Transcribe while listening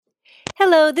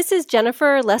Hello, this is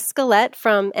Jennifer Lescalette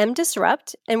from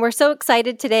MDisrupt, and we're so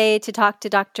excited today to talk to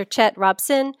Dr. Chet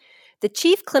Robson, the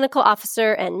Chief Clinical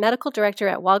Officer and Medical Director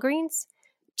at Walgreens.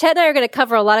 Chet and I are going to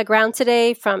cover a lot of ground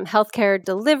today, from healthcare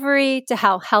delivery to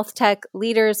how health tech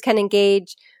leaders can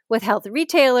engage with health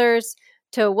retailers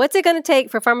to what's it going to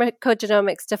take for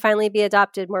pharmacogenomics to finally be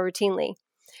adopted more routinely.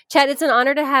 Chet, it's an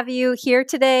honor to have you here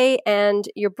today, and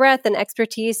your breadth and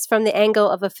expertise from the angle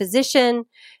of a physician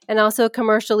and also a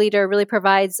commercial leader really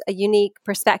provides a unique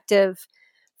perspective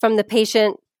from the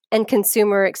patient and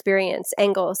consumer experience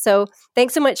angle. So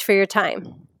thanks so much for your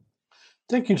time.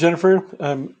 Thank you, Jennifer.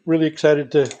 I'm really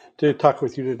excited to talk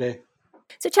with you today.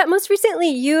 So Chet, most recently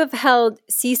you have held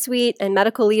C-suite and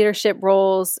medical leadership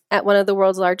roles at one of the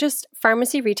world's largest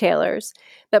pharmacy retailers.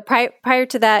 But prior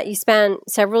to that, you spent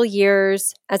several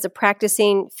years as a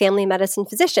practicing family medicine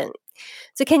physician.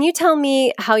 So can you tell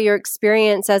me how your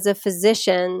experience as a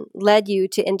physician led you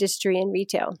to industry and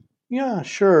retail? Yeah,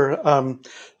 sure.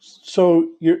 So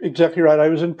you're exactly right. I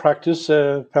was in practice,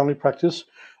 family practice,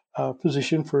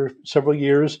 physician for several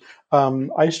years.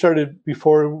 I started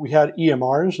before we had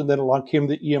EMRs, and then along came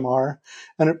the EMR.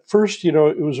 And at first, it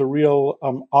was a real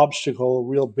obstacle, a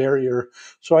real barrier.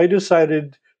 So I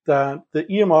decided that the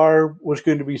EMR was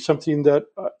going to be something that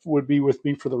would be with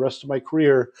me for the rest of my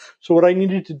career. So what I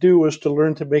needed to do was to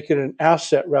learn to make it an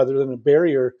asset rather than a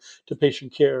barrier to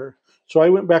patient care. So I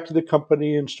went back to the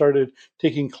company and started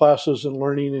taking classes and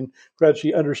learning and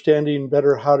gradually understanding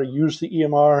better how to use the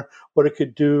EMR, what it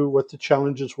could do, what the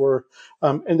challenges were.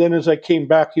 And then as I came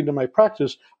back into my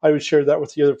practice, I would share that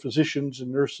with the other physicians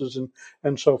and nurses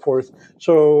and so forth.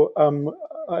 So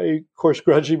I, of course,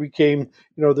 gradually became,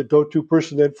 the go-to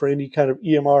person then for any kind of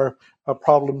EMR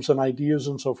problems and ideas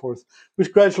and so forth,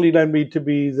 which gradually led me to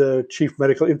be the chief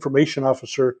medical information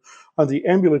officer on the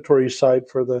ambulatory side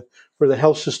for the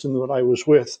health system that I was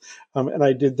with. And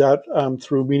I did that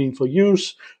through meaningful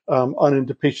use on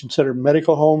into patient-centered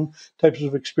medical home types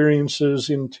of experiences,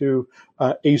 into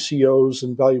ACOs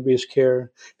and value-based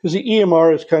care, because the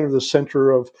EMR is kind of the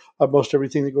center of most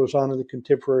everything that goes on in the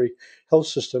contemporary health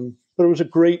system. But it was a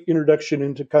great introduction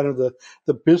into kind of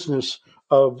the business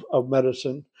of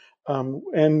medicine.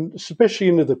 And especially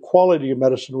into the quality of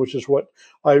medicine, which is what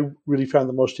I really found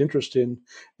the most interest in.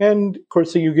 And of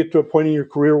course, then you get to a point in your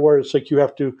career where it's like you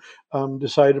have to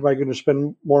decide, am I going to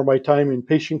spend more of my time in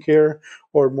patient care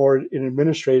or more in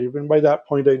administrative? And by that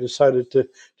point, I decided to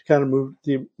kind of move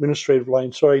the administrative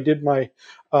line. So I did my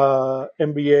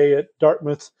MBA at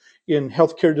Dartmouth in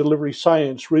healthcare delivery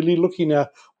science, really looking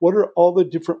at what are all the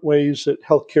different ways that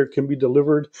healthcare can be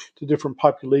delivered to different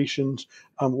populations,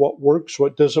 what works,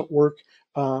 what doesn't work.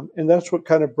 And that's what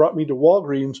kind of brought me to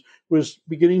Walgreens, was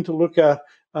beginning to look at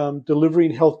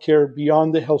delivering healthcare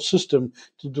beyond the health system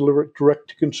to deliver it direct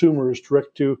to consumers,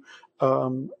 direct to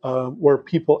where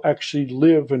people actually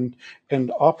live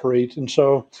and operate. And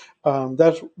so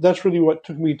that's really what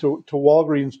took me to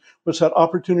Walgreens, was that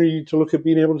opportunity to look at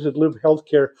being able to deliver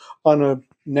healthcare on a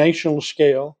national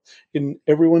scale in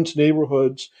everyone's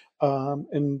neighborhoods.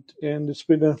 And it's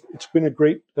been a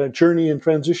great journey and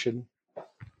transition.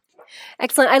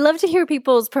 Excellent. I love to hear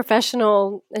people's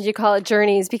professional, as you call it,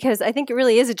 journeys, because I think it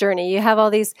really is a journey. You have all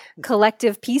these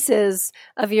collective pieces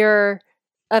of your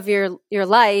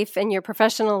life and your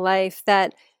professional life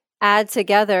that add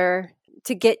together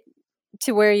to get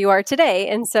to where you are today.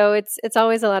 And so it's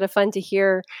always a lot of fun to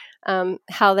hear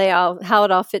how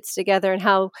it all fits together, and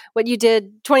how what you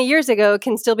did 20 years ago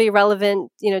can still be relevant,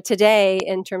 today,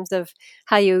 in terms of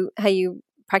how you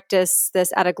practice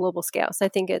this at a global scale. So I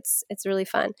think it's really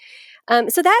fun.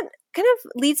 So that kind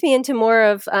of leads me into more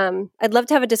of, I'd love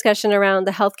to have a discussion around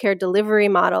the healthcare delivery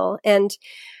model. And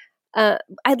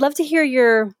I'd love to hear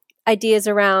your ideas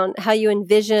around how you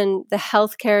envision the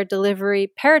healthcare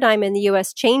delivery paradigm in the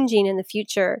U.S. changing in the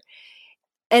future,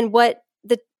 and what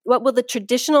will the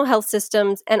traditional health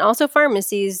systems and also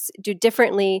pharmacies do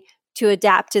differently to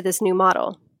adapt to this new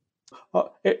model?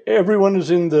 Everyone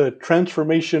is in the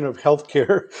transformation of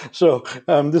healthcare. So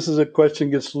this is a question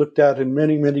that gets looked at in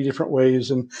many, many different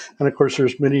ways. And of course,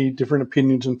 there's many different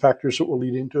opinions and factors that will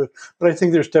lead into it. But I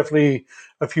think there's definitely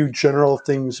a few general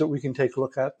things that we can take a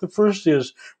look at. The first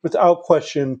is, without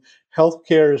question,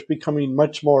 healthcare is becoming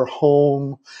much more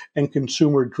home and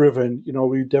consumer driven.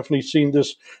 We've definitely seen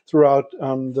this throughout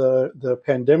the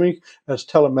pandemic, as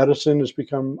telemedicine has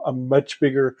become a much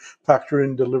bigger factor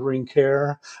in delivering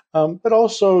care. But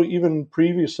also, even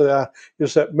previous to that,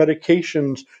 is that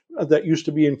medications that used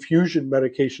to be infusion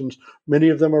medications, many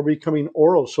of them are becoming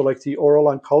oral. So like the oral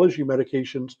oncology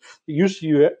medications, used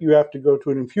to you have to go to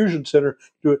an infusion center to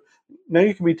do it. Now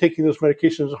you can be taking those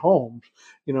medications at home.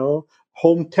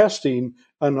 home testing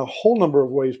in a whole number of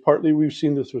ways. Partly we've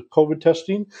seen this with COVID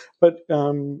testing, but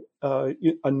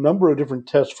a number of different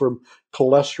tests from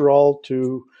cholesterol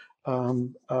to,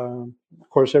 of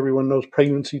course, everyone knows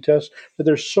pregnancy tests, but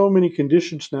there's so many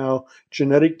conditions now.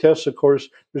 Genetic tests, of course,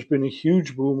 there's been a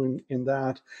huge boom in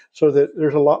that, so that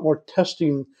there's a lot more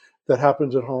testing that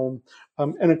happens at home.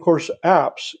 And of course,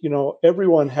 apps.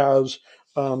 Everyone has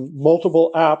multiple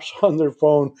apps on their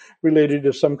phone related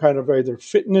to some kind of either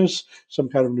fitness, some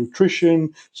kind of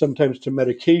nutrition, sometimes to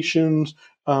medications.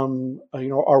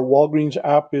 Our Walgreens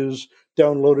app is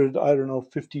downloaded, I don't know,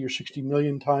 50 or 60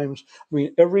 million times. I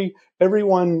mean,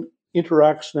 everyone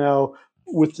interacts now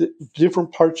with the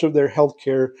different parts of their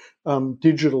healthcare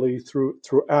digitally through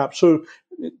apps. So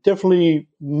definitely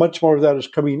much more of that is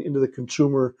coming into the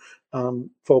consumer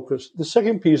focus. The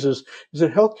second piece is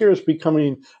that healthcare is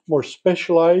becoming more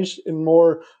specialized and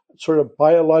more sort of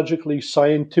biologically,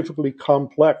 scientifically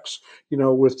complex,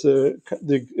 with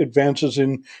the advances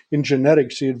in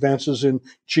genetics, the advances in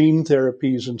gene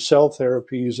therapies and cell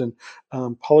therapies and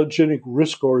polygenic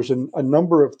risk scores and a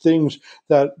number of things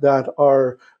that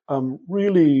are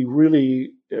really,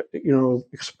 really,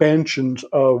 expansions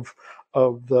of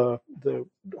the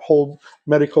whole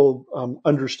medical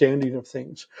understanding of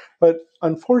things. But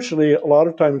unfortunately, a lot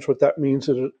of times what that means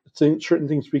is that certain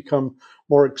things become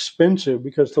more expensive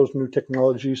because those new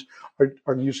technologies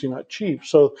are usually not cheap.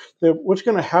 So what's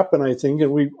going to happen, I think,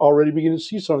 and we already begin to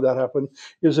see some of that happen,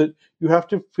 is that you have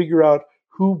to figure out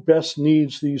who best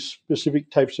needs these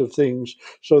specific types of things,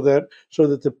 so that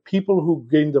the people who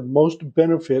gain the most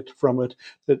benefit from it,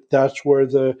 that's where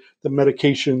the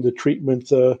medication, the treatment,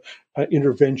 the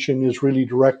intervention is really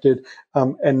directed,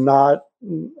 and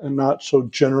not so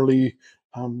generally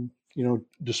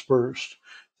dispersed.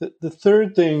 The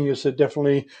third thing is that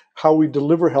definitely how we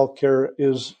deliver healthcare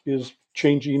is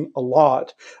changing a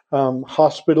lot.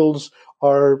 Hospitals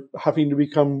are having to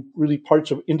become really parts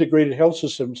of integrated health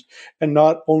systems, and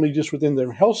not only just within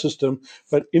their health system,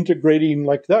 but integrating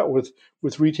like that with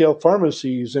retail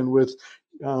pharmacies and with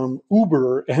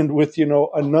Uber and with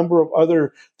a number of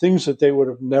other things that they would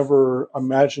have never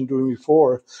imagined doing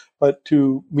before. But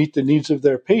to meet the needs of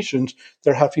their patients,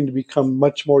 they're having to become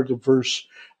much more diverse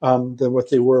than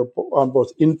what they were on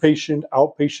both inpatient,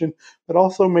 outpatient, but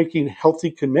also making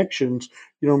healthy connections.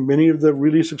 Many of the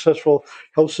really successful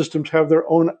health systems have their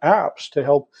own apps to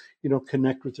help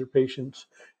connect with their patients.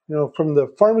 From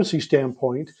the pharmacy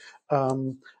standpoint,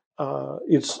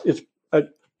 it's a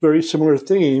very similar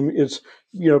theme. It's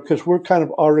because we're kind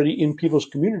of already in people's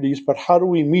communities, but how do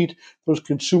we meet those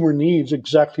consumer needs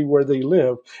exactly where they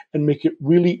live and make it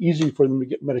really easy for them to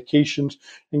get medications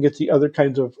and get the other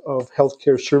kinds of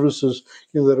healthcare services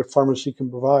that a pharmacy can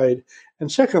provide?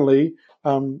 And secondly,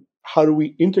 how do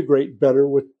we integrate better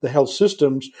with the health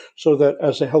systems, so that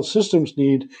as the health systems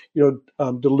need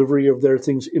delivery of their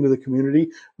things into the community,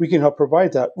 we can help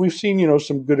provide that. We've seen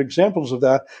some good examples of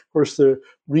that. Of course, the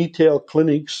retail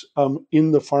clinics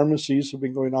in the pharmacies have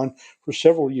been going on for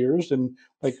several years, and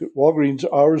like Walgreens,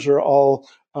 ours are all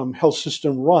health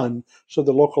system run. So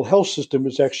the local health system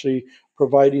is actually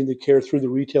providing the care through the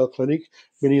retail clinic.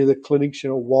 Many of the clinics,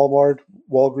 Walmart,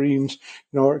 Walgreens,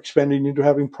 are expanding into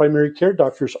having primary care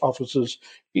doctors' offices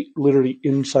literally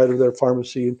inside of their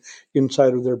pharmacy and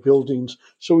inside of their buildings.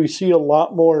 So we see a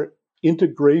lot more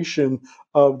integration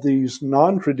of these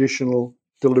non-traditional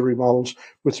delivery models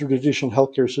with the traditional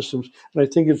healthcare systems, and I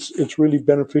think it's really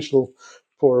beneficial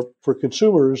for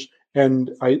consumers.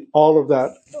 And all of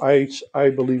that, I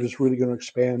believe, is really going to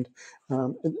expand.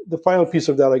 And the final piece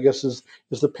of that, I guess, is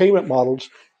the payment models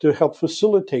to help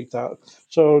facilitate that.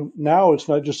 So now it's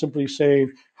not just simply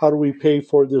saying, how do we pay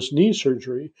for this knee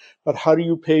surgery, but how do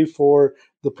you pay for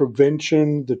the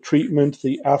prevention, the treatment,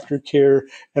 the aftercare,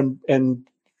 and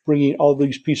bringing all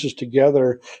these pieces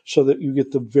together so that you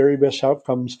get the very best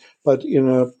outcomes, but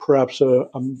in perhaps a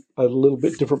little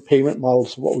bit different payment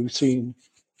models of what we've seen.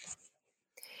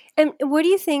 And what do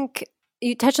you think,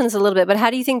 you touched on this a little bit, but how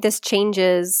do you think this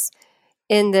changes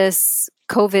in this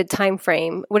COVID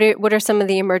timeframe? What are some of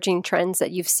the emerging trends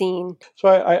that you've seen? So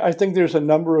I think there's a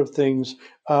number of things.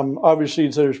 Obviously,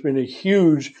 there's been a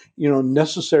huge,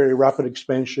 necessary rapid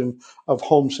expansion of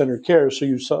home-centered care. So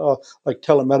you saw like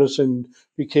telemedicine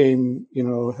became,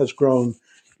 has grown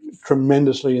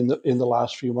tremendously in the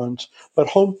last few months. But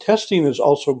home testing has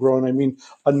also grown. I mean,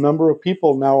 a number of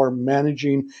people now are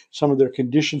managing some of their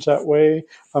conditions that way.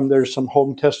 There's some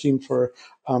home testing for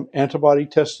antibody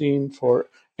testing, for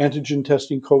antigen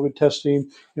testing, COVID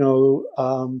testing. And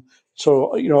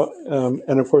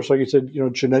of course, like I said,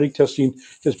 genetic testing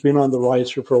has been on the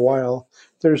rise here for a while.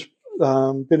 There's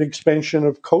been expansion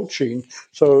of coaching.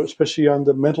 So especially on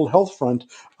the mental health front,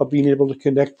 of being able to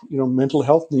connect, mental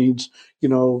health needs,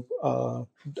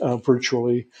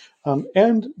 virtually.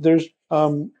 And there's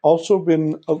also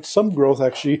been some growth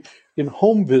actually in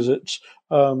home visits.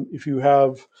 If you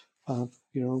have,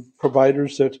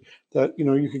 providers that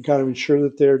you can kind of ensure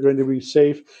that they're going to be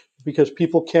safe, because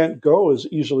people can't go as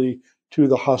easily to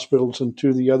the hospitals and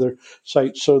to the other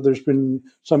sites. So there's been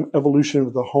some evolution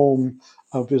of the home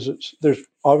visits. There's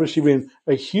obviously been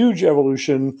a huge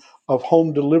evolution of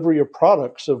home delivery of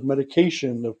products, of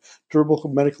medication, of durable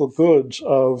medical goods,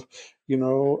 of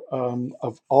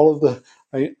of all of the.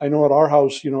 I know at our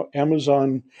house,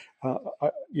 Amazon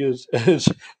is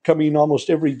coming almost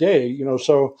every day.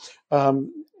 So.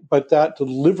 But that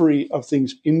delivery of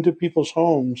things into people's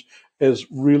homes has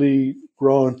really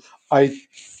grown. I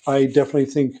I definitely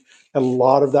think a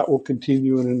lot of that will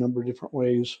continue in a number of different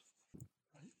ways.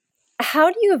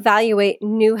 How do you evaluate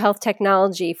new health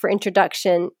technology for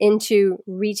introduction into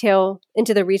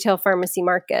the retail pharmacy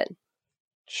market?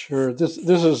 Sure. This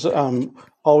is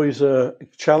always a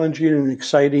challenging and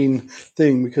exciting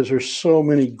thing, because there's so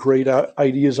many great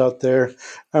ideas out there.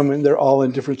 I mean, they're all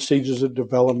in different stages of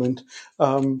development.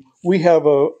 We have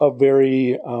a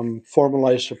very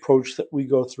formalized approach that we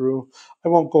go through. I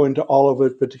won't go into all of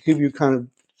it, but to give you kind of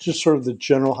just sort of the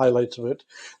general highlights of it,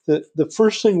 the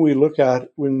first thing we look at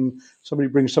when somebody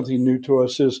brings something new to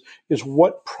us is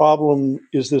what problem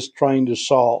is this trying to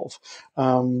solve?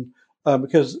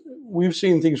 Because we've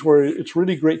seen things where it's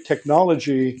really great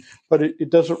technology, but it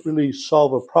doesn't really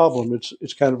solve a problem.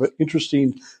 It's kind of an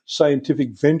interesting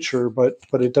scientific venture, but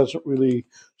it doesn't really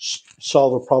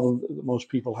solve a problem that most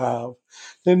people have.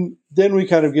 Then we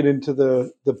kind of get into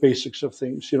the basics of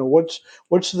things.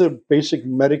 What's the basic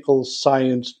medical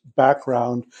science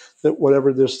background that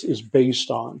whatever this is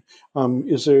based on?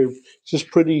 Is there just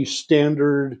pretty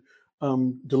standard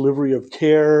delivery of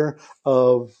care,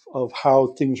 of how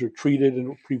things are treated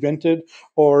and prevented,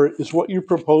 or is what you're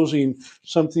proposing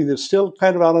something that's still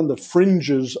kind of out on the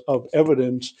fringes of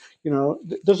evidence?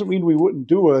 It doesn't mean we wouldn't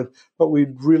do it, but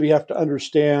we'd really have to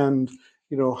understand,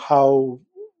 how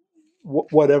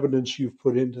what evidence you've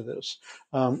put into this,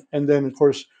 and then of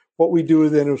course what we do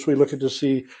then is we look at to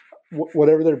see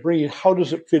whatever they're bringing, how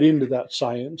does it fit into that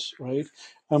science, right?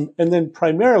 And then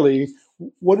primarily,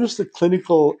 what is the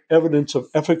clinical evidence of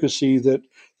efficacy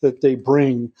that they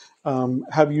bring?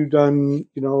 Have you done,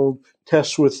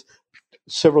 tests with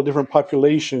several different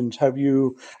populations? Have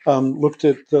you looked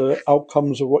at the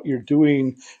outcomes of what you're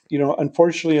doing?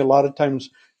 Unfortunately, a lot of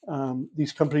times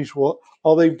these companies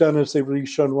all they've done is they've really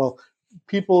shown, well,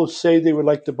 people say they would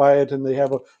like to buy it and they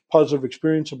have a positive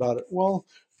experience about it. Well,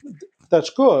 that's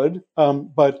good,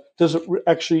 but does it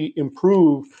actually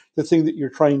improve the thing that you're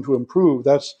trying to improve?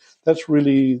 That's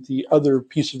really the other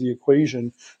piece of the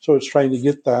equation. So it's trying to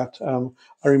get that.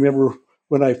 I remember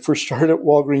when I first started at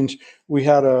Walgreens, we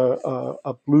had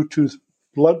a Bluetooth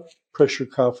blood pressure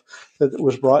cuff that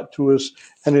was brought to us,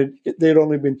 and they'd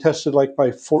only been tested like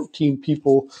by 14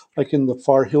 people, like in the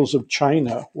far hills of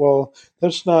China. Well,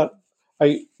 that's not.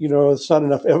 It's not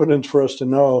enough evidence for us to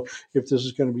know if this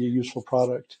is going to be a useful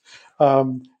product.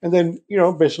 And then,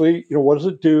 basically, what does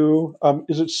it do?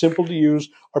 Is it simple to use?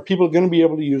 Are people going to be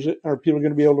able to use it? Are people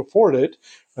going to be able to afford it?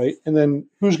 Right? And then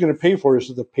who's going to pay for it? Is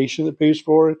it the patient that pays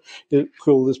for it?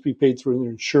 Will this be paid through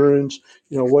their insurance?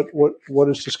 What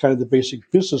is just kind of the basic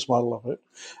business model of it?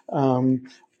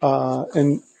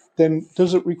 And then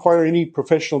does it require any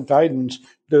professional guidance?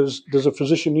 Does a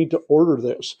physician need to order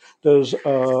this? Does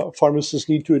a pharmacist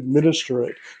need to administer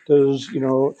it? Does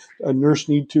a nurse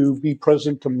need to be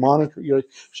present to monitor?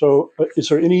 So is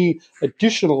there any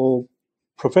additional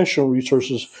professional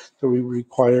resources that we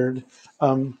required?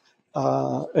 And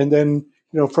then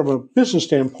from a business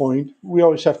standpoint, we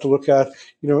always have to look at,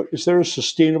 is there a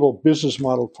sustainable business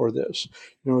model for this?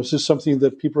 Is this something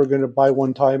that people are going to buy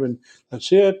one time and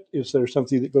that's it? Is there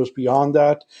something that goes beyond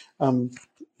that?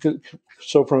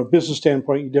 So from a business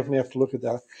standpoint, you definitely have to look at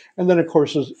that. And then, of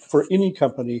course, for any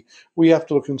company, we have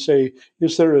to look and say,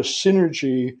 is there a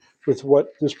synergy with what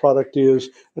this product is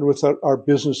and with our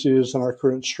business is and our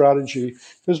current strategy?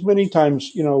 Because many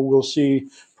times, we'll see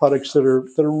products that are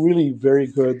really very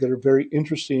good, that are very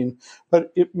interesting,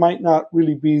 but it might not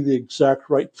really be the exact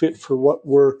right fit for what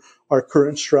our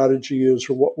current strategy is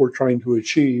or what we're trying to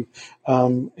achieve.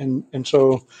 And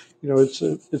so,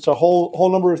 it's a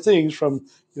whole number of things from,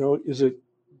 does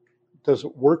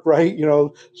it work right?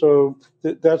 So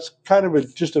that's kind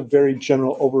of just a very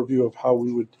general overview of how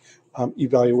we would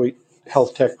evaluate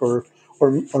health tech or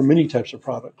many types of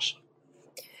products.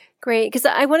 Great, because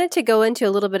I wanted to go into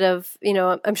a little bit of,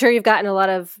 I'm sure you've gotten a lot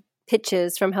of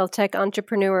pitches from health tech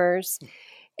entrepreneurs,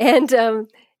 and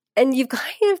you've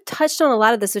kind of touched on a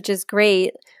lot of this, which is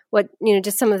great. What,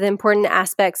 just some of the important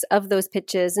aspects of those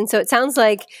pitches. And so it sounds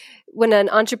like when an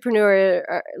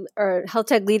entrepreneur or health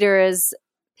tech leader is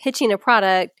pitching a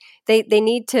product, they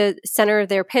need to center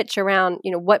their pitch around,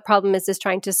 what problem is this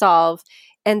trying to solve?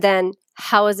 And then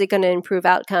how is it going to improve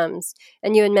outcomes?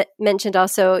 And you had mentioned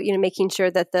also, making sure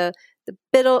that the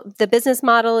business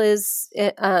model is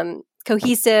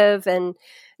cohesive, and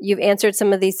you've answered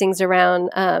some of these things around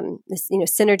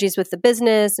synergies with the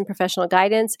business and professional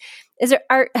guidance.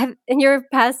 In your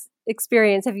past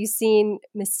experience, have you seen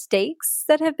mistakes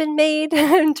that have been made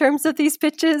in terms of these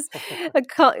pitches?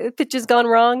 Pitches gone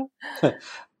wrong?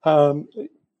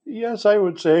 Yes, I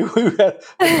would say we've had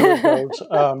a few of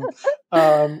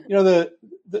those.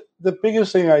 The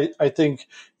biggest thing I think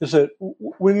is that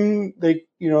when they,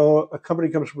 a company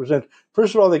comes to present,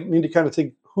 first of all, they need to kind of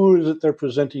think, who is it they're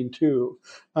presenting to?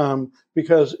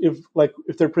 Because if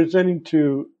they're presenting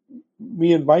to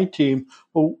me and my team,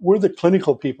 well, we're the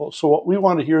clinical people. So what we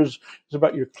want to hear is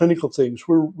about your clinical things.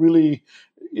 We're really,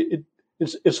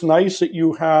 it's nice that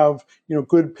you have,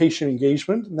 good patient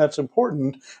engagement, and that's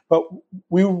important, but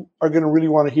we are going to really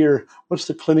want to hear what's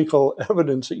the clinical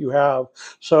evidence that you have.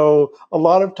 So a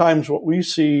lot of times what we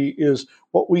see is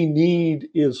what we need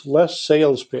is less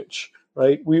sales pitch,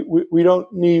 right? We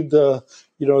don't need the,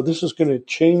 this is going to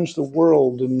change the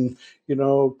world and,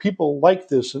 people like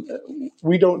this. And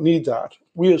we don't need that.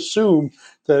 We assume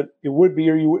that it would be,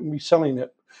 or you wouldn't be selling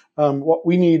it. What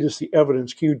we need is the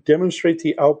evidence. Can you demonstrate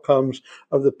the outcomes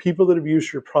of the people that have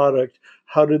used your product?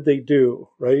 How did they do,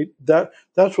 right?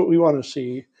 That's what we want to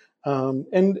see.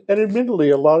 And admittedly,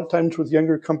 a lot of times with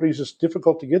younger companies, it's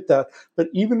difficult to get that. But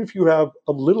even if you have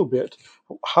a little bit,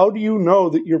 how do you know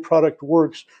that your product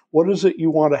works? What is it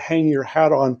you want to hang your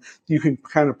hat on? You can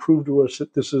kind of prove to us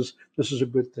that this is a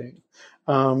good thing.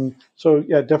 So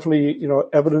yeah, definitely,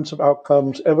 evidence of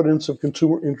outcomes, evidence of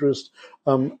consumer interest,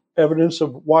 evidence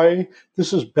of why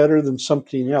this is better than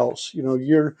something else.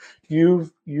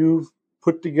 You've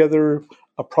put together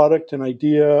a product, an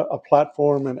idea, a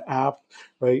platform, an app,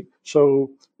 right?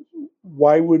 So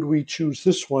why would we choose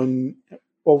this one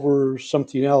over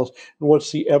something else? And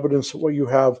what's the evidence that what you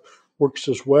have works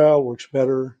as well, works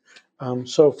better?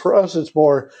 So for us, it's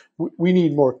more, we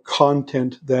need more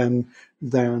content than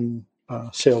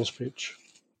sales pitch.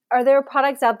 Are there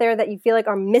products out there that you feel like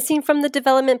are missing from the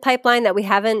development pipeline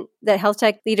that health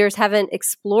tech leaders haven't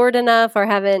explored enough or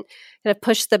haven't kind of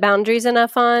pushed the boundaries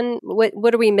enough on?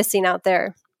 What are we missing out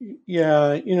there?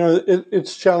 Yeah,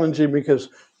 it's challenging because,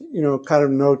 kind of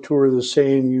no two are the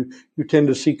same. You tend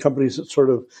to see companies that sort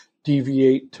of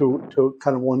deviate to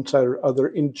kind of one side or other.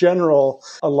 In general,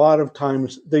 a lot of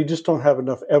times they just don't have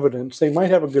enough evidence. They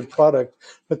might have a good product,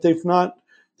 but they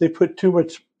put too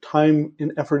much time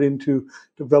and effort into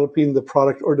developing the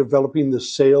product or developing the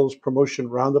sales promotion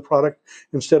around the product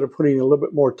instead of putting a little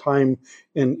bit more time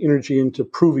and energy into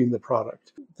proving the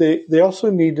product. They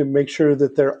also need to make sure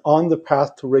that they're on the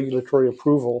path to regulatory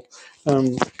approval.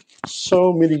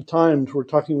 So many times we're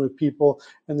talking with people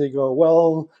and they go,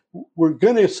 well, we're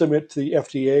going to submit to the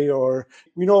FDA, or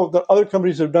we know that other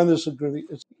companies have done this,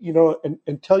 and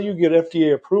until you get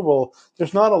FDA approval,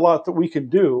 there's not a lot that we can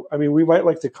do. I mean, we might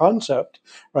like the concept,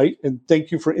 right? And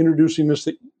thank you for introducing this,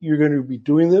 that you're going to be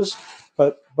doing this,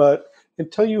 but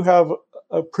until you have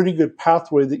a pretty good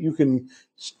pathway that you can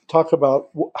talk about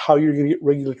how you're going to get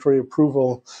regulatory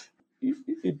approval,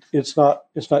 it's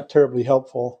not terribly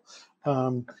helpful.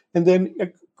 And then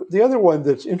the other one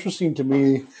that's interesting to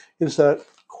me is that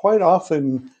quite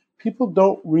often people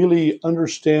don't really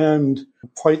understand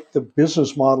quite the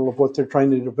business model of what they're trying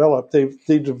to develop. They've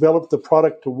developed the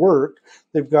product to work.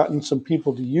 They've gotten some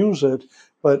people to use it,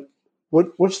 but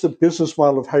what's the business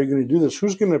model of how you're going to do this?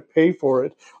 Who's going to pay for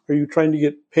it? Are you trying to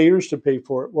get payers to pay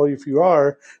for it? Well, if you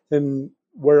are, then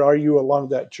where are you along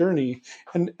that journey?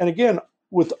 And again,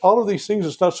 with all of these things,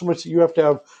 it's not so much that you have to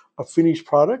have a finished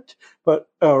product,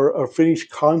 or a finished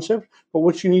concept, but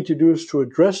what you need to do is to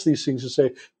address these things and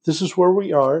say, this is where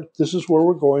we are, this is where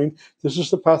we're going, this is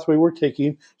the pathway we're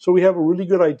taking. So we have a really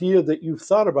good idea that you've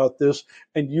thought about this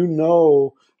and you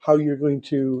know how you're going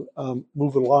to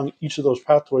move along each of those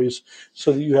pathways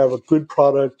so that you have a good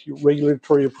product, you're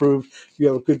regulatory approved, you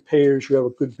have a good payers, you have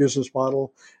a good business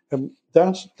model. And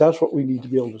that's what we need to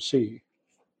be able to see.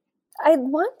 I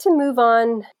want to move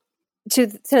on to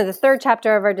the third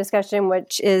chapter of our discussion,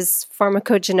 which is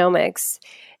pharmacogenomics.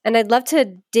 And I'd love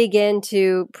to dig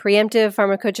into preemptive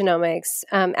pharmacogenomics.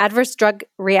 Adverse drug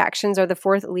reactions are the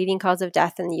fourth leading cause of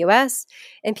death in the U.S.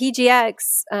 And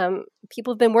PGX,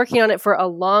 people have been working on it for a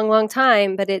long, long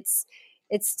time, but it's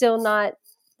it's still not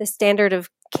the standard of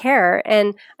care.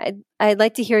 And I'd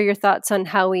like to hear your thoughts on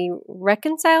how we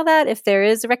reconcile that, if there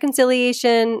is a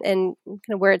reconciliation, and kind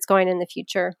of where it's going in the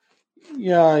future.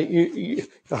 Yeah,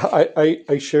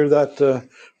 I share that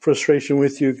frustration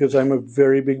with you because I'm a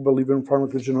very big believer in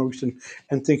pharmacogenomics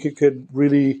and think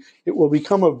it will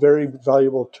become a very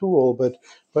valuable tool,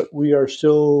 but we are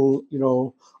still,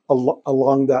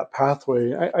 along that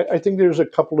pathway. I think there's a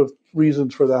couple of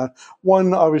reasons for that.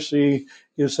 One, obviously,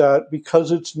 is that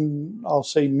because it's, I'll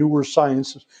say, newer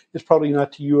science, it's probably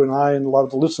not to you and I and a lot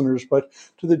of the listeners, but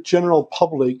to the general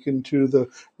public and to the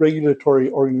regulatory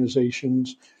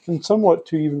organizations and somewhat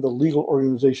to even the legal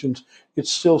organizations,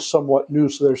 it's still somewhat new.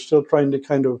 So they're still trying to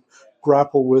kind of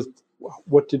grapple with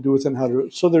what to do with it and how to do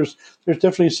it. So there's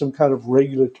definitely some kind of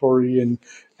regulatory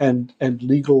and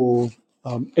legal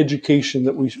education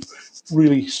that we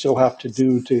really still have to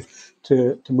do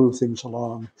to move things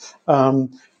along.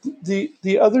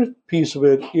 The other piece of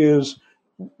it is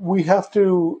we have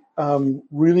to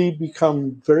really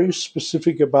become very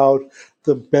specific about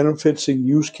the benefits and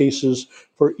use cases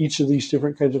for each of these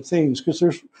different kinds of things, because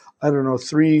there's, I don't know,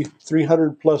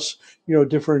 300 plus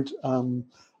different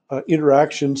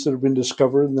interactions that have been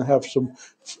discovered and that have some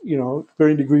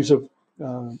varying degrees of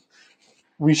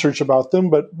research about them,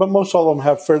 but most all of them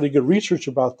have fairly good research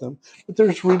about them. But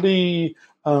there's really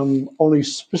only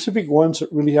specific ones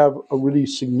that really have a really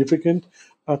significant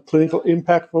clinical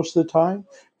impact most of the time,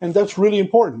 and that's really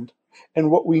important. And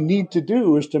what we need to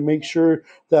do is to make sure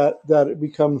that it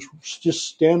becomes just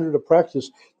standard of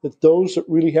practice that those that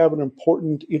really have an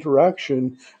important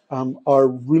interaction are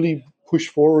really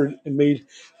pushed forward and made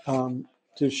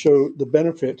to show the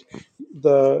benefit.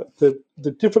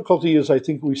 The difficulty is, I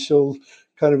think we still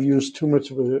kind of use too much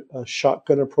of a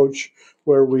shotgun approach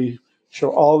where we show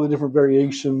all the different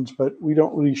variations, but we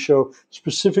don't really show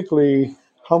specifically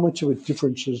how much of a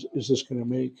difference is this going to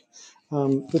make.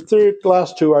 The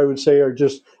last two, I would say, are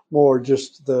just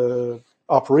the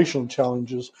operational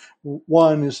challenges.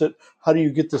 One is that how do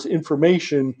you get this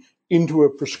information into a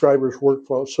prescriber's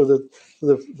workflow so that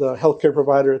the healthcare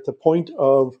provider at the point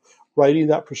of writing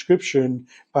that prescription,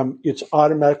 it's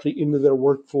automatically into their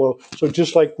workflow. So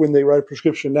just like when they write a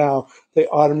prescription now, they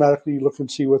automatically look and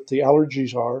see what the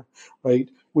allergies are, right?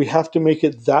 We have to make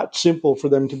it that simple for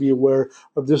them to be aware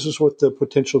of this is what the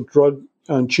potential drug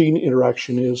gene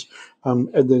interaction is,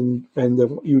 and then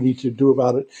what you need to do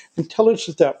about it. Until it's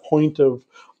at that point of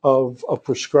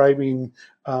prescribing,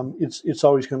 it's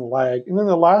always going to lag. And then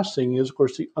the last thing is, of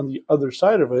course, on the other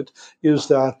side of it is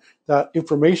that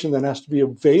information then has to be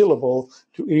available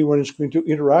to anyone who's going to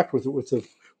interact with it, with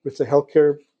the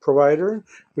healthcare provider,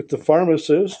 with the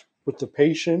pharmacist, with the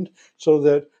patient, so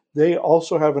that they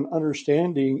also have an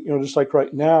understanding, just like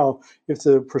right now, if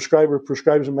the prescriber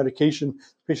prescribes a medication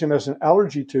the patient has an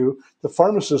allergy to, the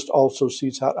pharmacist also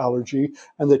sees that allergy,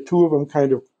 and the two of them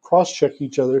kind of cross-check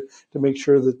each other to make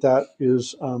sure that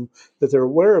is that they're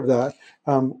aware of that.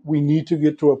 We need to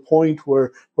get to a point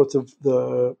where both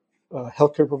the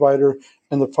healthcare provider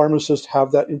and the pharmacist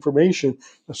have that information,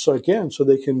 so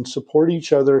they can support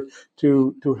each other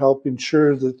to help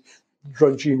ensure that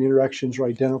drug gene interactions are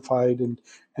identified and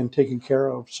taken care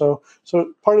of. So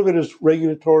part of it is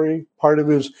regulatory, part of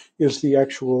it is the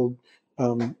actual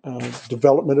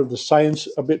development of the science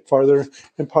a bit farther,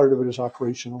 and part of it is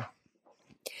operational.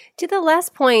 To the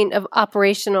last point of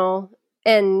operational,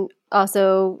 and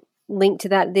also linked to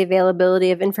that, the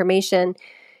availability of information,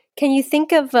 can you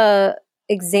think of a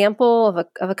example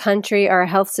of a country or a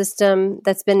health system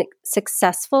that's been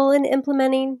successful in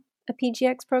implementing a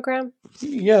PGX program?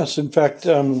 Yes, in fact,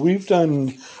 we've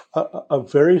done a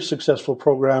very successful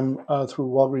program through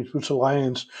Walgreens Boots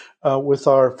Alliance with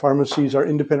our pharmacies, our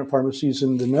independent pharmacies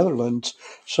in the Netherlands.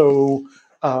 So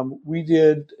we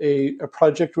did a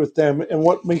project with them, and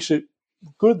what makes it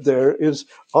good there is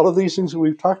all of these things that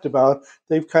we've talked about,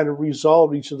 they've kind of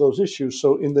resolved each of those issues.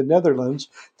 So in the Netherlands,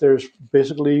 there's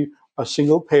basically a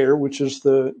single payer, which is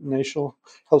the national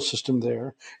health system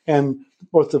there, and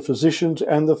both the physicians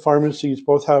and the pharmacies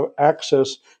both have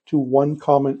access to one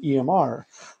common EMR.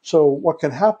 So what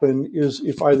can happen is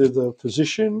if either the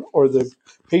physician or the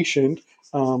patient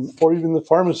or even the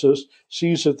pharmacist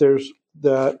sees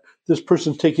that this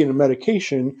person's taking a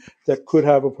medication that could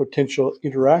have a potential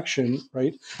interaction,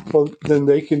 right? Well, then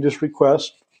they can just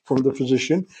request from the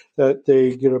physician that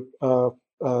they get a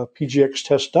PGX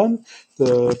test done.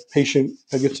 The patient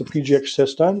gets a PGX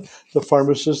test done. The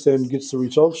pharmacist then gets the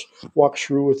results, walks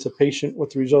through with the patient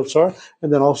what the results are,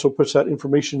 and then also puts that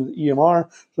information in the EMR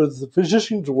so that the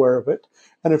physician's aware of it.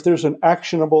 And if there's an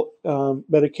actionable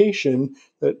medication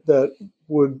that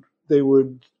would they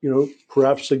would,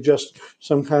 perhaps suggest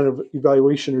some kind of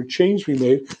evaluation or change be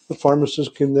made. The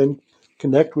pharmacist can then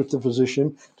connect with the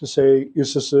physician to say,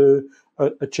 is this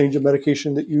a change of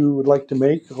medication that you would like to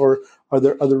make, or are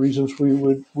there other reasons we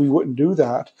wouldn't do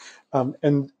that?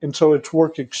 And so it's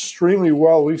worked extremely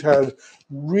well. We've had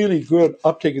really good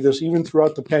uptake of this, even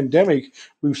throughout the pandemic.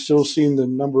 We've still seen the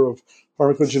number of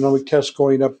pharmacogenomic tests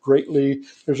going up greatly.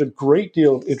 There's a great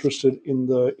deal of interest in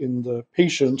the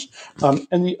patients.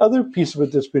 And the other piece of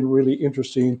it that's been really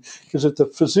interesting is that the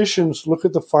physicians look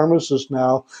at the pharmacist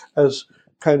now as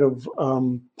kind of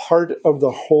part of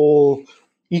the whole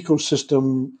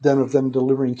ecosystem then of them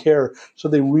delivering care. So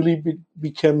they really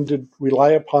became to rely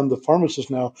upon the pharmacist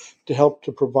now to help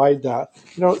to provide that.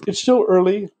 It's still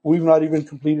early. We've not even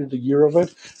completed a year of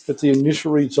it, but the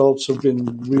initial results have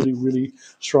been really, really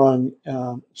strong.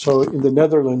 So in the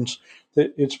Netherlands,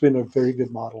 it's been a very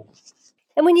good model.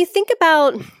 And when you think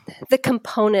about the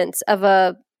components of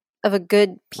a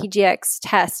good PGX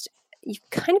test, you've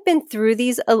kind of been through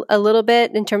these a little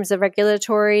bit in terms of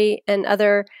regulatory and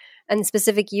other and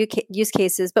specific use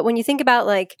cases. But when you think about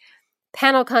like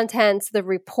panel contents, the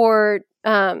report,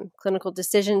 clinical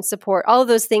decision support, all of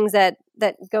those things that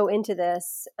go into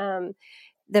this,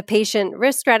 the patient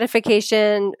risk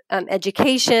stratification,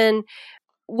 education,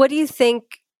 what do you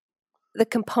think the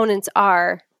components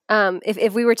are?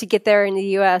 If we were to get there in the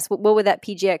U.S., what would that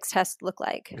PGX test look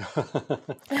like?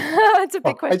 It's a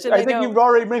big question. I think you've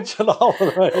already mentioned all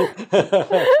of it.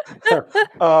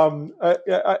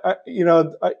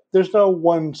 There's no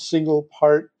one single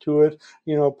part to it.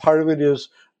 Part of it is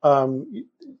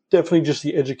definitely just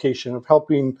the education of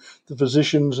helping the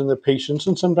physicians and the patients,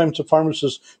 and sometimes the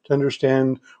pharmacists, to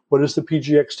understand what is the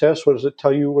PGX test, what does it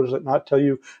tell you, what does it not tell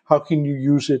you, how can you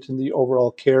use it in the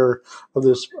overall care of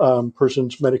this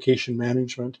person's medication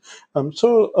management.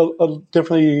 So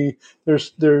definitely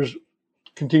there's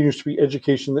continues to be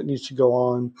education that needs to go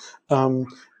on.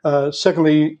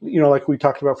 Secondly, like we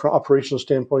talked about from an operational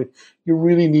standpoint, you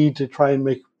really need to try and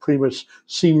make pretty much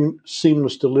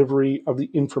seamless delivery of the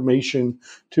information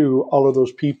to all of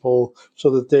those people so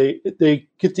that they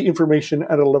get the information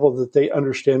at a level that they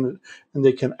understand it and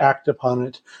they can act upon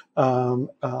it.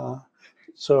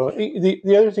 So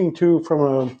the other thing too,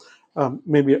 from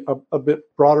maybe a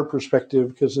bit broader perspective,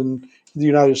 because in the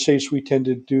United States, we tend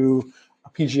to do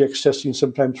PGX testing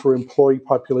sometimes for employee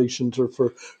populations or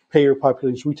for payer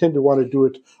populations. We tend to want to do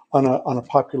it on a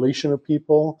population of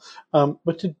people.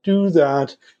 But to do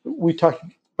that, we talked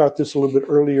about this a little bit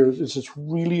earlier, is it's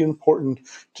really important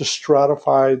to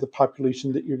stratify the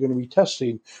population that you're going to be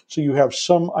testing. So you have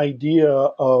some idea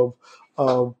of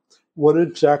what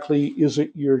exactly is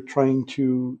it you're trying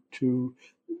to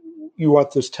you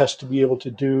want this test to be able to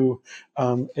do,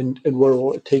 and where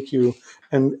will it take you.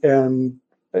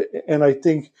 And I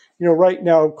think, right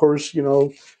now, of course,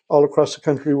 all across the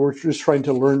country, we're just trying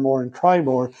to learn more and try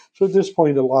more. So at this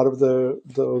point, a lot of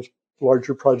those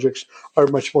larger projects are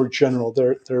much more general.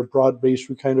 They're broad-based.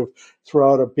 We kind of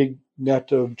throw out a big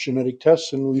net of genetic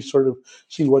tests and we sort of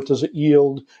see what does it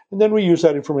yield. And then we use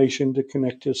that information to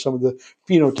connect to some of the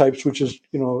phenotypes, which is,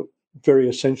 very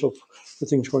essential for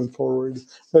things going forward.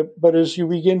 But as you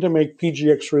begin to make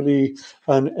PGX really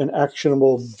an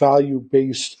actionable,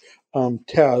 value-based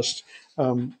test,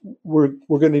 we're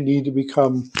going to need to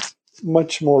become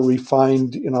much more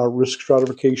refined in our risk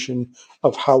stratification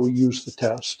of how we use the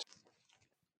test.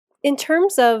 In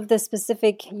terms of the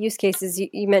specific use cases,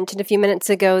 you mentioned a few minutes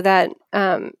ago that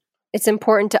it's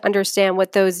important to understand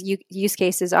what those use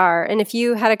cases are. And if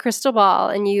you had a crystal ball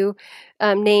and you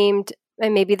named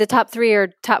maybe the top 3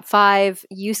 or top 5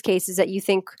 use cases that you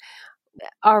think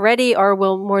already or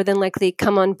will more than likely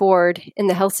come on board in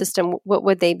the health system, what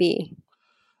would they be?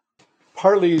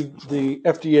 Partly the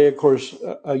FDA, of course,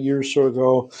 a year or so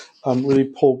ago, really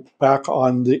pulled back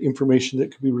on the information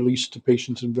that could be released to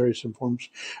patients in various forms.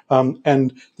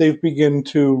 And they've begun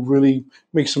to really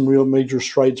make some real major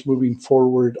strides moving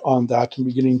forward on that and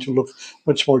beginning to look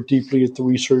much more deeply at the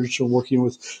research and working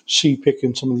with CPIC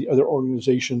and some of the other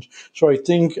organizations. So I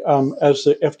think as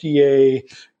the FDA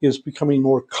is becoming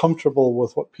more comfortable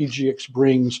with what PGX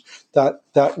brings, that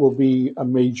will be a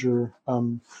major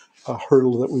a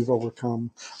hurdle that we've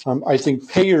overcome. I think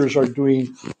payers are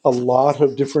doing a lot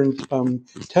of different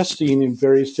testing in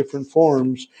various different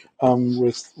forms,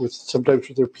 with sometimes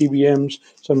with their PBMs,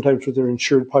 sometimes with their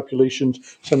insured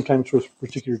populations, sometimes with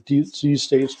particular disease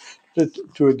states.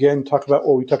 To again talk about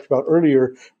what we talked about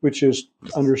earlier, which is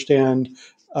understand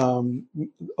a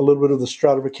little bit of the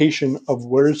stratification of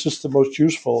where is this the most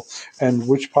useful and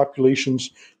which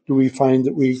populations do we find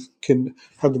that we can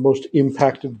have the most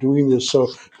impact of doing this? So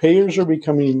payers are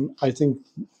becoming, I think,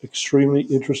 extremely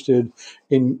interested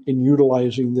in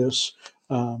utilizing this.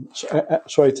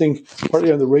 So I think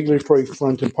partly on the regulatory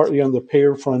front and partly on the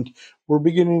payer front, we're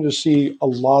beginning to see a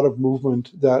lot of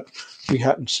movement that we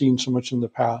hadn't seen so much in the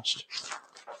past.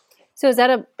 So is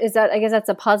that I guess that's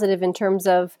a positive in terms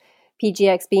of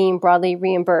PGX being broadly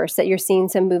reimbursed, that you're seeing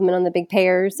some movement on the big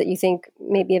payers, that you think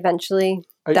maybe eventually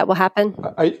that will happen?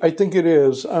 I think it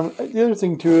is. The other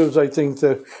thing too is I think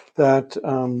that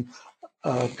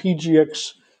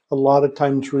PGX a lot of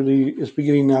times really is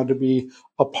beginning now to be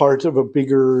a part of a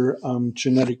bigger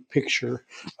genetic picture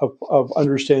of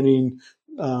understanding,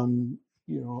 a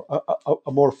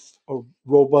more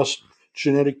robust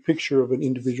genetic picture of an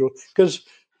individual. Because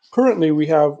currently we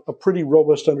have a pretty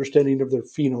robust understanding of their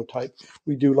phenotype.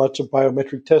 We do lots of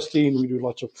biometric testing. We do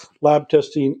lots of lab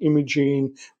testing,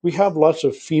 imaging. We have lots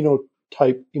of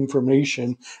phenotype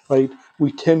information, right?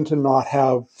 We tend to not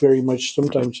have very much,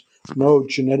 sometimes no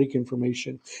genetic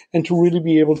information. And to really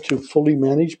be able to fully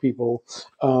manage people,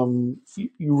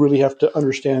 you really have to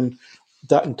understand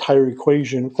that entire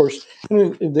equation. Of course,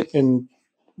 in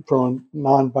from a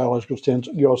non-biological stance,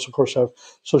 you also, of course, have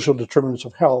social determinants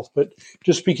of health. But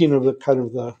just speaking of the kind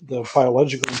of the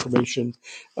biological information,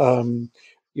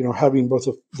 having both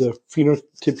the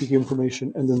phenotypic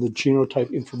information and then the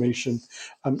genotype information.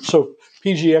 So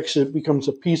PGX, it becomes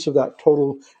a piece of that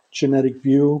total genetic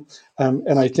view.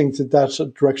 And I think that that's a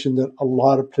direction that a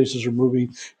lot of places are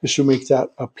moving, is to make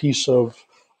that a piece of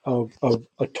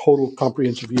a total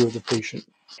comprehensive view of the patient.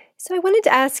 So I wanted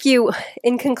to ask you,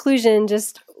 in conclusion,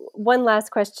 just one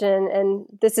last question, and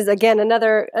this is again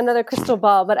another crystal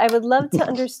ball, but I would love to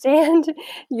understand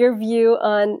your view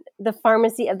on the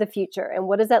pharmacy of the future and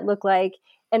what does that look like?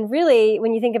 And really,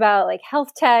 when you think about like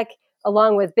health tech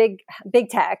along with big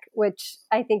tech, which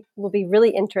I think will be really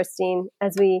interesting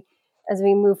as we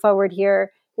move forward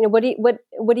here, what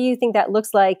do you think that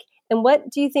looks like, and what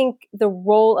do you think the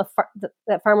role of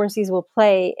that pharmacies will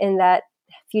play in that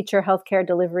future healthcare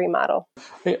delivery model?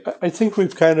 I think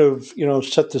we've kind of,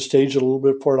 set the stage a little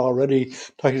bit for it already,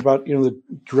 talking about, the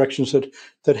directions that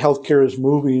healthcare is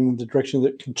moving, the direction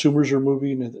that consumers are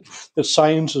moving, and that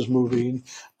science is moving.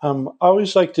 I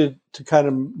always like to kind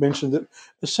of mention that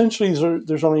essentially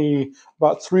there's only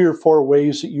about 3 or 4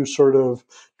 ways that you sort of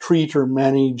treat or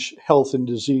manage health and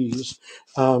disease.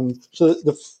 So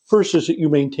the first is that you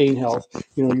maintain health.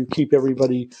 You keep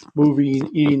everybody moving,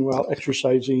 eating well,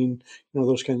 exercising,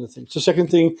 those kinds of things. The second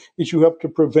thing is you help to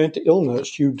prevent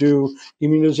illness. You do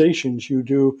immunizations. You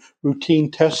do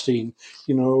routine testing.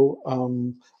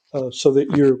 So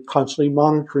that you're constantly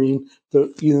monitoring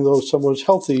even though someone's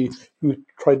healthy, you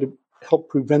try to help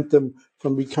prevent them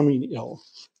from becoming ill.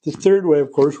 The third way,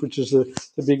 of course, which is the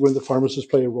big one the pharmacists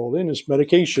play a role in, is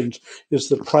medications. Is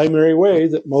the primary way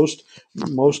that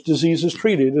most disease is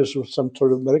treated is with some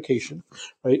sort of medication,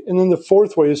 right? And then the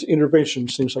fourth way is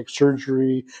interventions, things like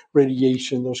surgery,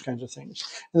 radiation, those kinds of things.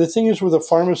 And the thing is with a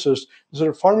pharmacist is that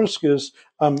a pharmacist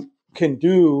can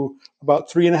do about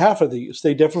 3.5 of these.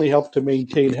 They definitely help to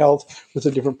maintain health with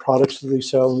the different products that they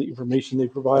sell and the information they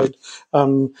provide.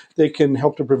 They can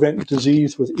help to prevent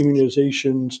disease with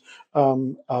immunizations.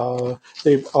 They're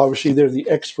the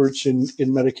experts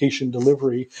in medication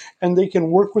delivery, and they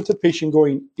can work with the patient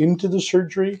going into the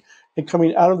surgery and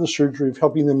coming out of the surgery, of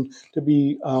helping them to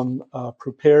be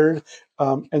prepared,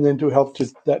 and then to help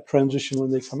to that transition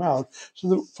when they come out. So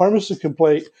the pharmacist can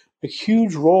play a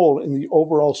huge role in the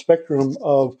overall spectrum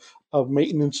of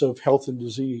maintenance of health and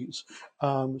disease.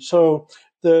 So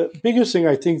the biggest thing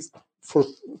I think for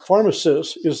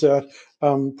pharmacists is that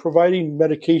providing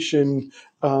medication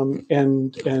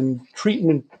and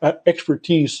treatment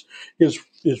expertise is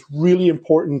really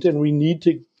important, and we need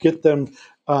to get them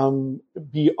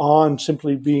beyond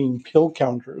simply being pill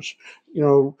counters.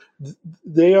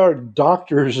 They are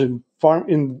doctors in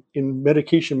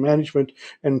medication management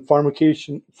and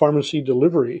pharmacy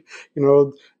delivery.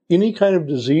 Any kind of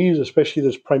disease, especially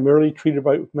that's primarily treated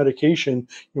by medication,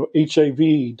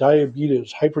 HIV,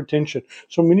 diabetes, hypertension.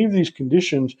 So many of these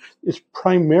conditions, it's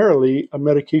primarily a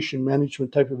medication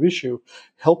management type of issue.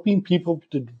 Helping people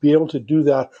to be able to do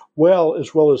that well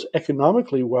as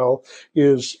economically well,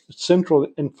 is central,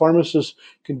 and pharmacists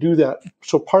can do that.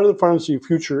 So part of the pharmacy of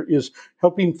future is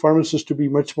helping pharmacists to be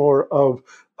much more of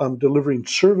delivering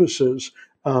services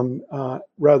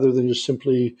rather than just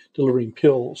simply delivering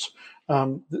pills.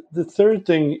 The third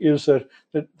thing is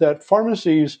that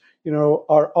pharmacies,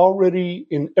 are already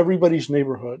in everybody's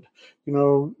neighborhood.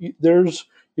 There's,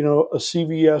 a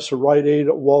CVS, a Rite Aid,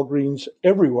 a Walgreens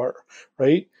everywhere,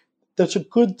 right? that's a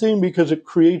good thing because it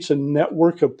creates a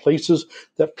network of places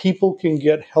that people can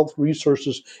get health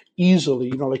resources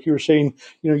easily. Like you were saying,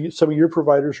 some of your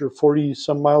providers are 40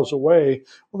 some miles away.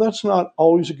 Well, that's not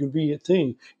always a convenient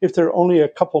thing. If they're only a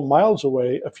couple miles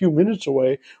away, a few minutes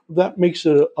away, that makes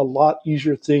it a lot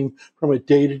easier thing from a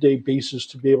day-to-day basis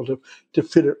to be able to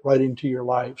fit it right into your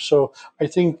life. So I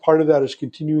think part of that is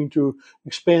continuing to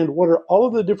expand what are all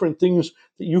of the different things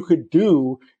that you could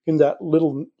do in that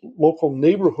little local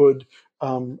neighborhood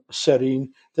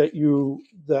setting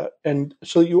and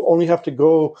so you only have to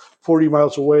go 40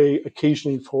 miles away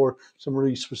occasionally for some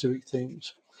really specific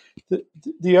things.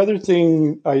 The other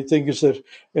thing I think is that,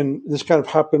 and this kind of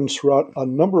happens throughout a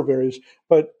number of areas,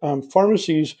 but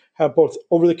pharmacies have both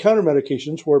over-the-counter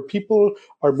medications where people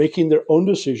are making their own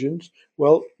decisions.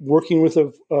 Well, working with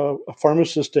a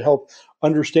pharmacist to help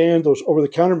understand those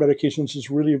over-the-counter medications is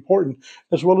really important,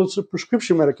 as well as the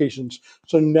prescription medications.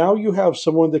 So now you have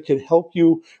someone that can help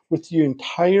you with the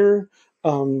entire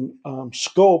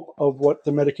scope of what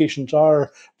the medications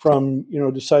are, from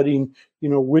deciding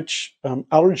which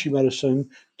allergy medicine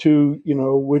to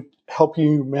would help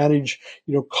you manage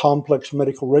complex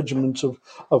medical regimens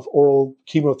of oral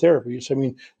chemotherapies. I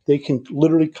mean, they can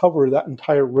literally cover that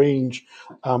entire range,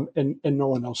 and no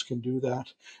one else can do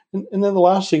that. And then the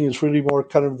last thing is really more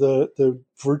kind of the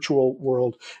virtual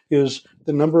world, is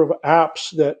the number of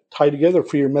apps that tie together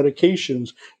for your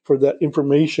medications, for that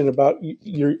information about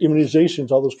your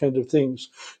immunizations, all those kinds of things.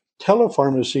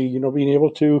 Telepharmacy, being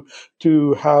able to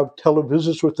have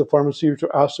televisits with the pharmacy or to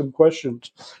ask them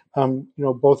questions.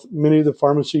 Both many of the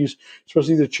pharmacies,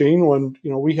 especially the chain one,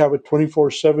 we have a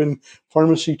 24/7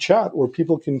 pharmacy chat where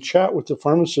people can chat with the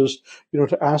pharmacist,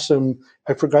 to ask them,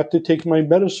 I forgot to take my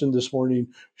medicine this morning.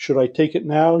 Should I take it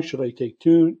now? Should I take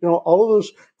two? All of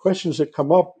those questions that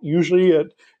come up usually at,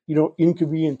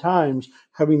 inconvenient times.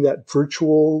 Having that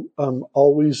virtual,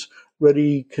 always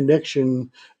ready connection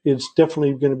is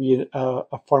definitely going to be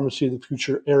a pharmacy of the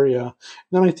future area. And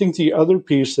then I think the other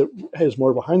piece that is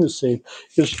more behind the scene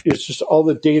is just all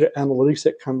the data analytics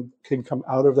that can come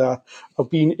out of that,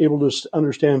 of being able to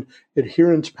understand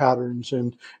adherence patterns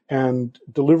and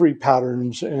delivery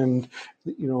patterns, and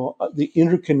the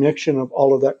interconnection of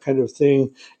all of that kind of thing,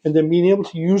 and then being able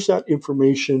to use that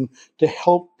information to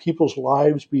help people's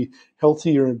lives be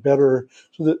healthier and better.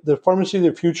 So the pharmacy of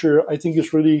the future, I think,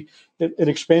 is really an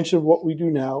expansion of what we do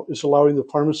now, is allowing the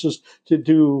pharmacists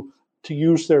to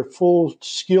use their full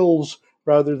skills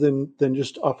rather than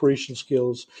just operation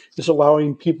skills. It's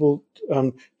allowing people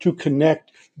to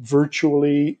connect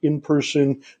virtually, in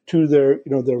person, to their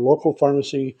local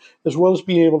pharmacy, as well as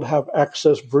being able to have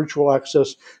virtual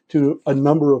access to a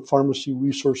number of pharmacy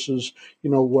resources,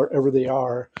 wherever they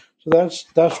are. So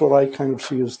that's what I kind of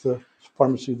see as the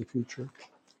pharmacy of the future.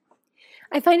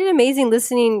 I find it amazing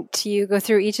listening to you go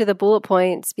through each of the bullet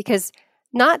points, because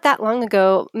not that long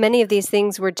ago, many of these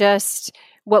things were just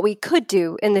what we could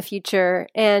do in the future,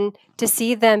 and to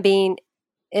see them being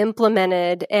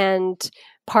implemented and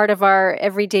part of our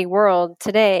everyday world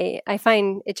today, I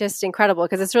find it just incredible,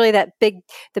 because it's really the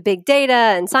big data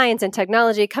and science and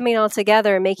technology coming all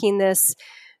together and making this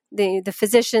the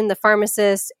physician, the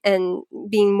pharmacist, and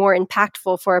being more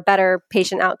impactful for a better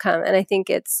patient outcome. And I think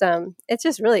it's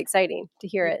just really exciting to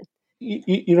hear it.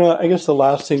 I guess the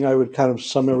last thing I would kind of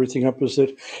sum everything up is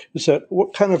that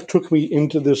what kind of took me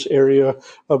into this area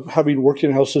of having worked in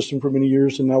a health system for many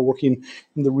years and now working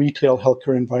in the retail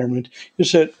healthcare environment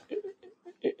is that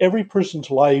every person's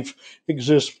life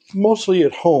exists mostly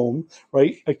at home,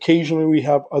 right? Occasionally we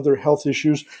have other health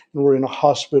issues, and we're in a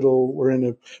hospital, we're in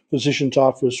a physician's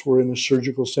office, we're in a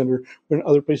surgical center, we're in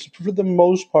other places. But for the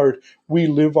most part, we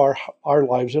live our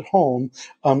lives at home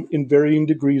in varying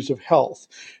degrees of health.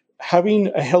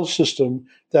 Having a health system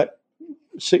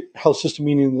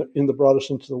meaning in the broadest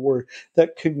sense of the word,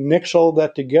 that connects all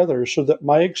that together, so that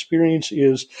my experience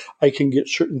is I can get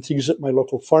certain things at my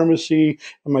local pharmacy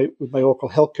and with my local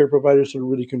healthcare providers that are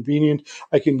really convenient.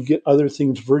 I can get other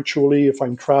things virtually if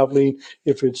I'm traveling,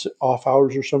 if it's off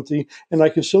hours or something, and I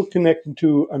can still connect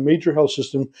into a major health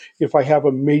system if I have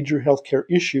a major healthcare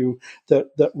issue that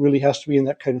really has to be in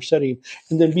that kind of setting.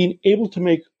 And then being able to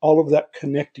make all of that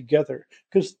connect together,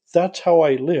 because that's how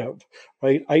I live,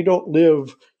 right? I don't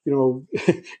live,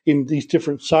 in these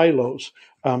different silos.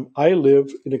 I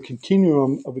live in a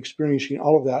continuum of experiencing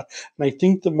all of that. And I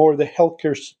think the more the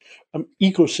healthcare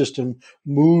ecosystem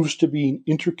moves to being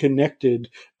interconnected,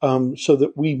 so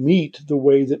that we meet the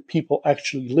way that people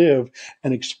actually live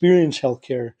and experience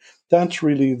healthcare, that's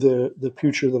really the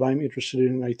future that I'm interested in.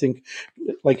 And I think,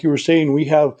 like you were saying, we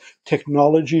have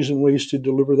technologies and ways to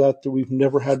deliver that we've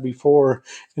never had before.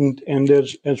 And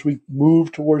as we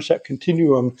move towards that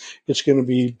continuum, it's going to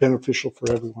be beneficial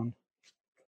for everyone.